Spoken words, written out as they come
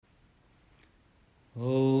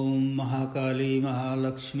ॐ महाकाली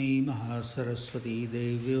महालक्ष्मी महासरस्वती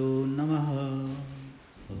देव्यो नमः।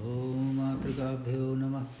 ॐ मातृकाभ्यो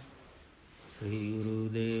नमः।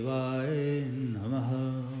 श्रीगुरुदेवाय नमः।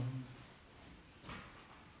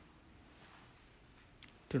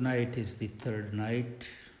 Tonight is the third night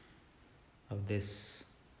of this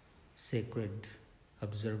sacred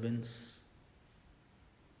observance.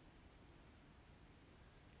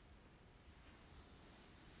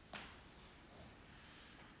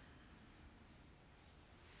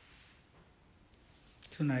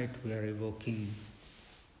 Tonight we are evoking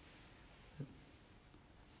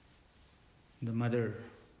the mother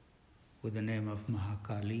with the name of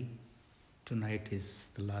Mahakali. Tonight is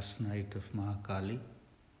the last night of Mahakali.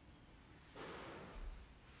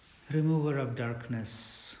 Remover of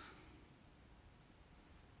darkness.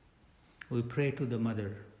 We pray to the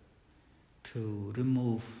mother to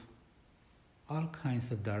remove all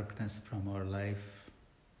kinds of darkness from our life.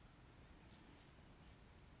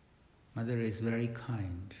 Mother is very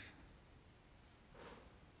kind.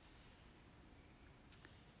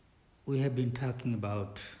 We have been talking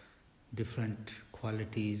about different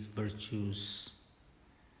qualities, virtues.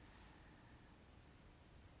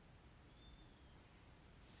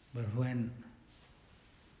 But when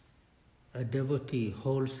a devotee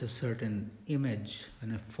holds a certain image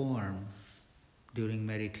and a form during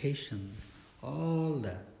meditation, all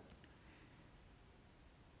that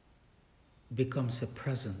becomes a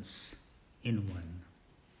presence in one.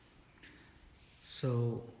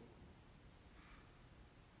 So,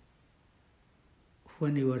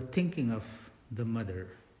 when you are thinking of the mother,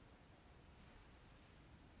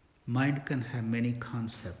 mind can have many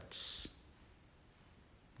concepts.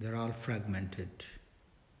 They're all fragmented.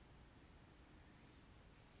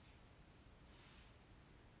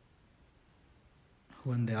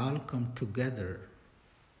 When they all come together,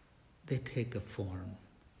 they take a form.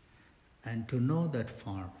 And to know that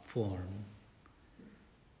form,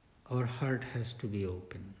 our heart has to be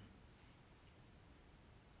open.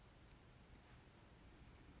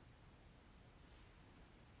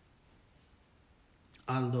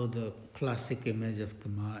 Although the classic image of the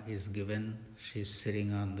Ma is given, she's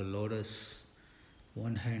sitting on the lotus,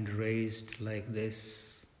 one hand raised like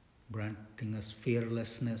this, granting us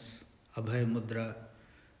fearlessness, Abhay Mudra,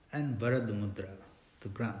 and Varad Mudra, the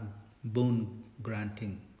boon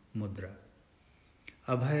granting mudra.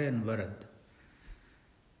 Abhay and Varad.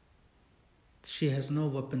 She has no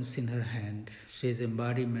weapons in her hand. She is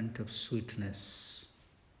embodiment of sweetness.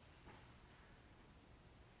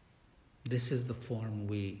 This is the form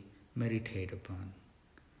we meditate upon.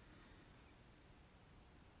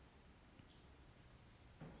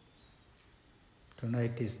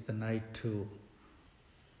 Tonight is the night to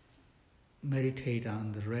meditate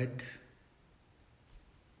on the red.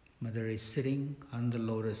 Mother is sitting on the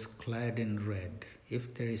lotus clad in red.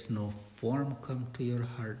 If there is no form come to your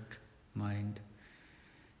heart, mind,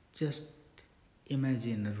 just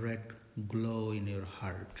imagine a red glow in your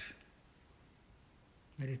heart.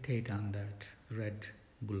 Meditate on that red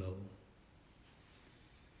glow.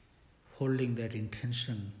 Holding that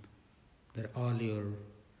intention that all your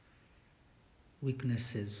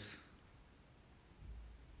weaknesses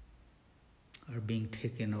are being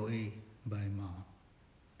taken away by Ma.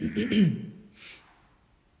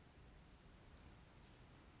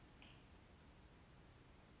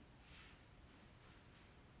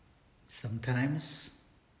 Sometimes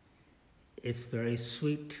it's very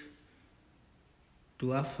sweet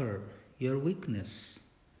to offer your weakness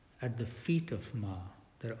at the feet of Ma.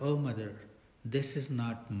 That, oh Mother, this is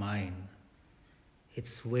not mine.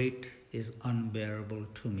 Its weight is unbearable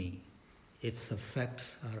to me. Its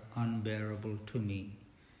effects are unbearable to me.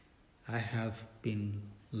 I have been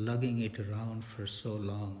lugging it around for so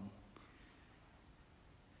long.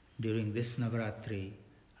 During this Navaratri,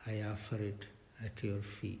 I offer it at your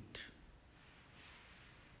feet.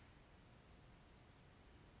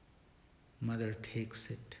 Mother takes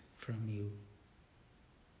it from you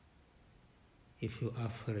if you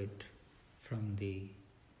offer it from the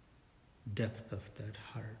depth of that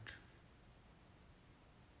heart.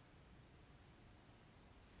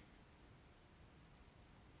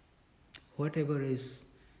 Whatever is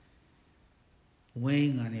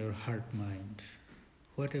weighing on your heart-mind,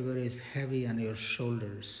 whatever is heavy on your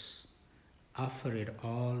shoulders, offer it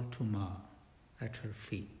all to Ma at her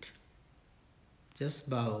feet. Just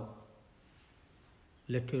bow,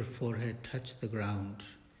 let your forehead touch the ground,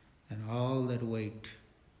 and all that weight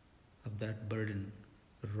of that burden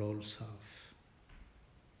rolls off.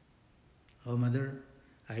 Oh Mother,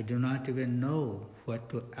 I do not even know what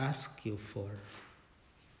to ask you for.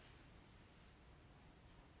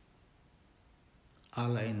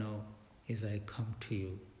 All I know is I come to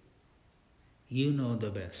you. You know the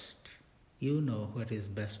best. You know what is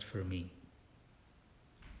best for me.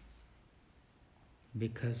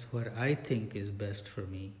 Because what I think is best for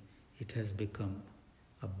me, it has become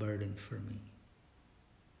a burden for me.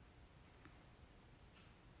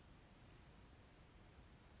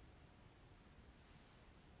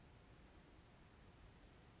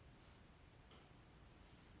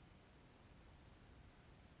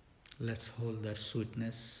 Let's hold that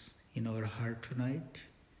sweetness in our heart tonight,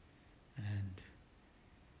 and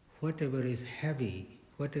whatever is heavy,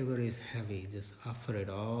 just offer it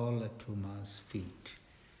all at Uma's feet.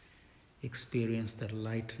 Experience that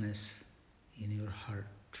lightness in your heart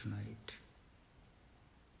tonight.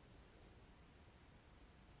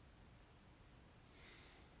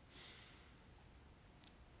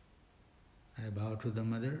 I bow to the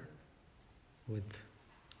Mother with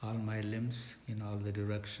all my limbs in all the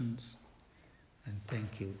directions, and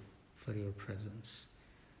thank you for your presence.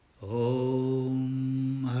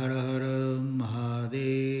 Om Har Har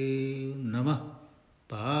Mahadev Namah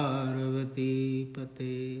Parvati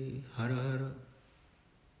Pate Har Har